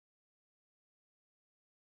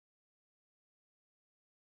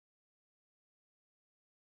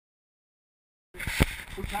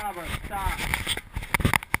Futaba, stop.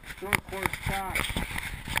 Short course, stop.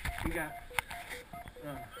 You got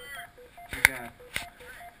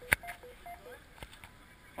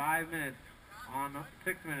 5 minutes on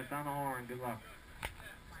 6 minutes on the horn. Good luck.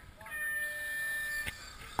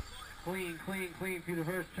 Clean, clean, clean through the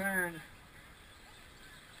first turn.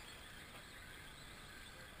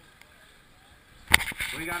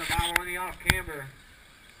 We got a battle in the off camber.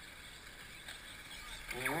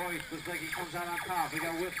 Royce looks like he comes out on top. We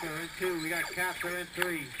got Whistler in 2. We got Casper in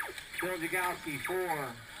 3. Bill Jagowski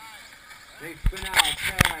 4. They spin out.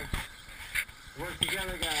 Tag. Work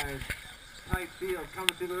together, guys. Tight field.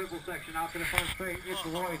 Coming through the ripple section. Out to the front straight. It's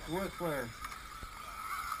Royce. Whistler.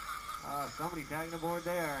 Somebody tagging the board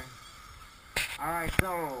there. Alright,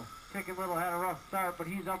 so Chicken Little had a rough start, but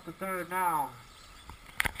he's up to third now.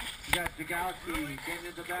 We got Jagowski getting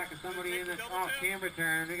in the back of somebody in this off-camber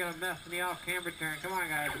turn. We got a mess in the off-camber turn. Come on,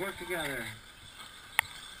 guys, work together.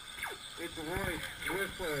 It's Royce,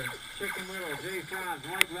 Whistler, Chicken Little, Jay Franz,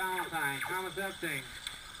 Mike Valentine, Thomas Epting.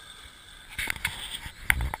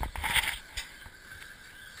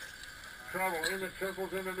 Trouble in the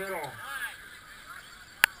triples in the middle.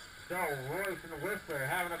 So Royce and Whistler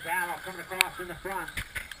having a battle coming across in the front.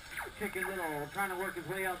 Chicken Little trying to work his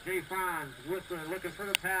way out. Jay Franz, Whistler looking for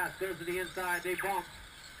the pass, goes to the inside, they bump.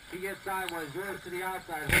 He gets sideways, goes to the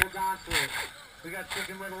outside, holds on to it. We got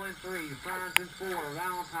Chicken Little in 3, Franz in 4,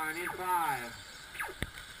 Valentine in 5,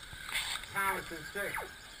 Thomas in 6.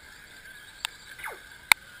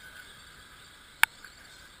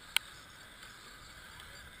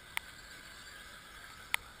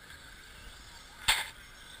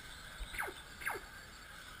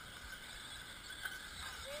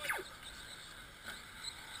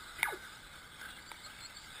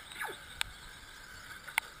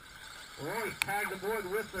 Royce tagged the board.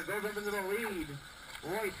 Whistler goes up into the lead.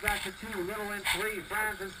 Royce back to 2. Little in 3.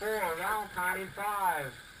 Franz in 4. Valentine in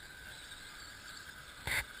 5.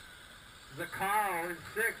 Zakaro in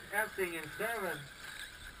 6. Epting in 7.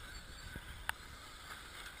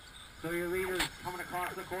 So your leaders coming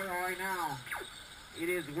across the coil right now. It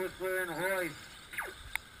is Whistler and Royce.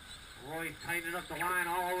 Royce tightening up the line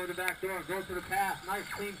all over the back door. Goes to the pass. Nice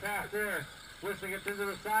clean pass there. Whistler gets into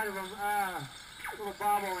the side of him. Little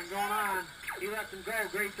bobbling going on. He lets him go.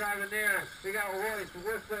 Great driving there. We got Royce,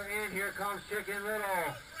 Whistler, and here comes Chicken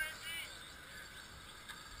Little.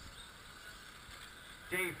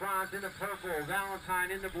 Jay Franz in the purple.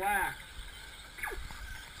 Valentine in the black.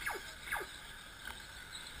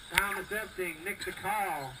 Thomas Epting, Nick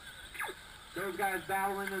DeCarl. Those guys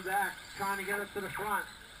battling in the back, trying to get up to the front.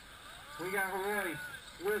 We got Royce,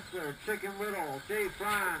 Whistler, Chicken Little, Jay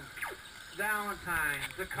Franz, Valentine,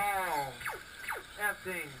 DeCarl,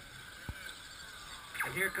 Epting.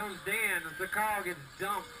 And here comes Dan. DeCarl gets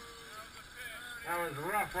dumped. That was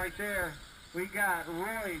rough right there. We got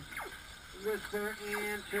Royce, Whistler,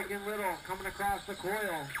 and Chicken Little coming across the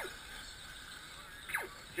coil.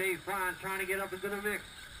 Jay Franz trying to get up into the mix.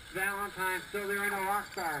 Valentine still there in a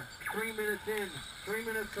rockstar. 3 minutes in, 3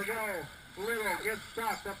 minutes to go. Little gets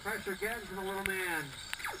stuck. The pressure gets to the little man.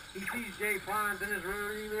 He sees Jay Franz in his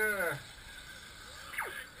rearview mirror.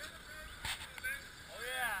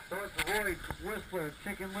 So it's Royce, Whistler,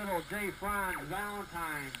 Chicken Little, Jay Franz,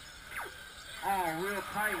 Valentine. Oh, real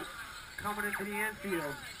tight. Coming into the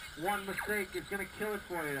infield. One mistake is going to kill it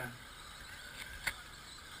for you.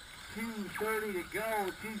 2:30 to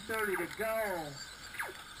go. 2:30 to go.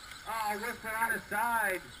 Oh, Whistler on his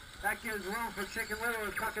side. That gives room for Chicken Little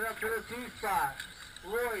to tuck it up to the 2 spot.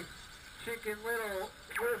 Royce, Chicken Little,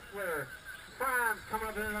 Whistler. Franz coming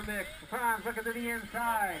up into the mix. Franz looking to the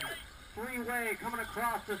inside. Three-way coming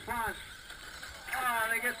across the front. Oh,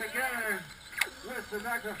 they get together. Whistler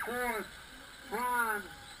back to 4th. Franz.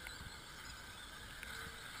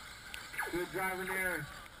 Good driving there.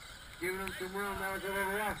 Giving him some room. That was a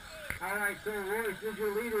little rough. All right, so Royce is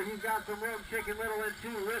your leader. He's got some room. Chicken Little in 2.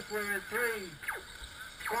 Whistler in 3.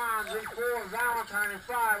 Franz in 4. Valentine in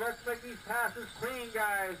 5. Let's make these passes clean,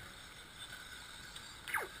 guys.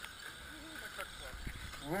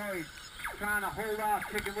 Royce trying to hold off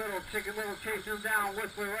Chicken Little. Chicken Little chasing him down.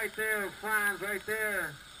 Whistler right there. Franz right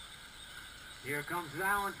there. Here comes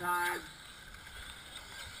Valentine.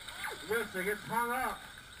 Whistler gets hung up.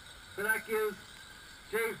 So that gives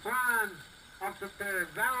Jay Franz up to 3rd.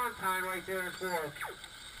 Valentine right there in 4th.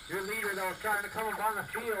 Your leader, though, starting to come up on the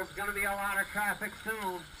field. It's going to be a lot of traffic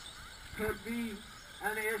soon. Could be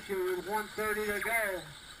an issue with 1:30 to go.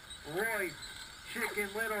 Royce, Chicken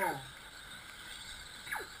Little,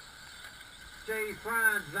 Jay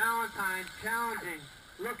Franz, Valentine challenging,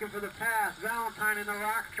 looking for the pass. Valentine in the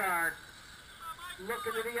rock start.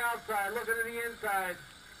 looking to the outside, looking to the inside.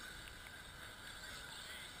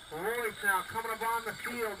 Royce now coming up on the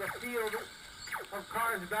field of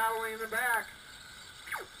cars battling in the back.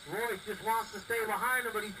 Royce just wants to stay behind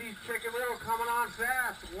him, but he sees Chicken Little coming on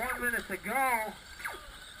fast. 1 minute to go.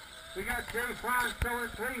 We got Jay Franz still in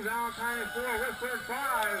 3, Valentine in 4, Whistler in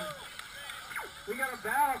 5. We got a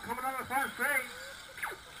battle coming on the front straight.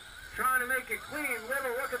 Trying to make it clean.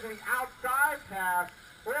 Little looking to the outside pass.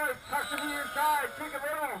 Royce tucks to the inside. Chicken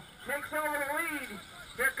Little takes over the lead.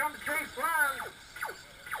 Here comes Jay Franz.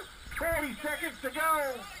 40 seconds to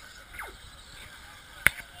go.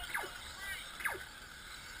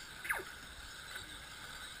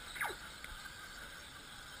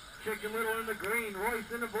 Chicken Little in the green, Royce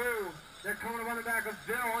in the blue. They're coming up on the back of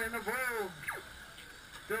Bill in the blue.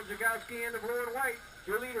 Bill Jagowski in the blue and white.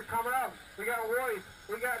 Your leader coming up. We got Royce.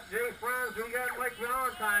 We got Jay Franz. We got Mike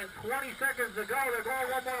Valentine. 20 seconds to go. They're going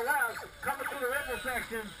one more lap. Coming through the ripple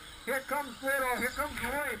section. Here comes Little. Here comes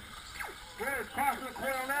Royce. Royce crossing the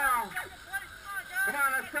coil now. Come on,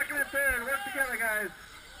 that's second and third. Work together, guys.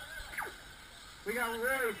 We got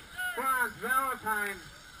Royce, Franz, Valentine.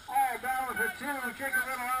 All battling for 2. Chicken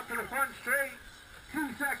Little out to the front straight.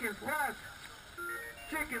 2 seconds left.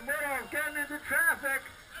 Chicken Little getting into traffic.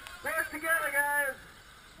 Work together, guys.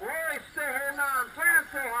 Royce still holding on. Franz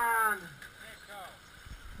still on.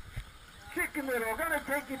 Chicken Little gonna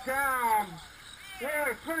take it down.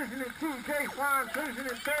 Royce finishing in 2. Jay Franz finishing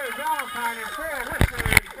in 3rd. Valentine in 4.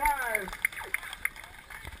 Whistler in 5.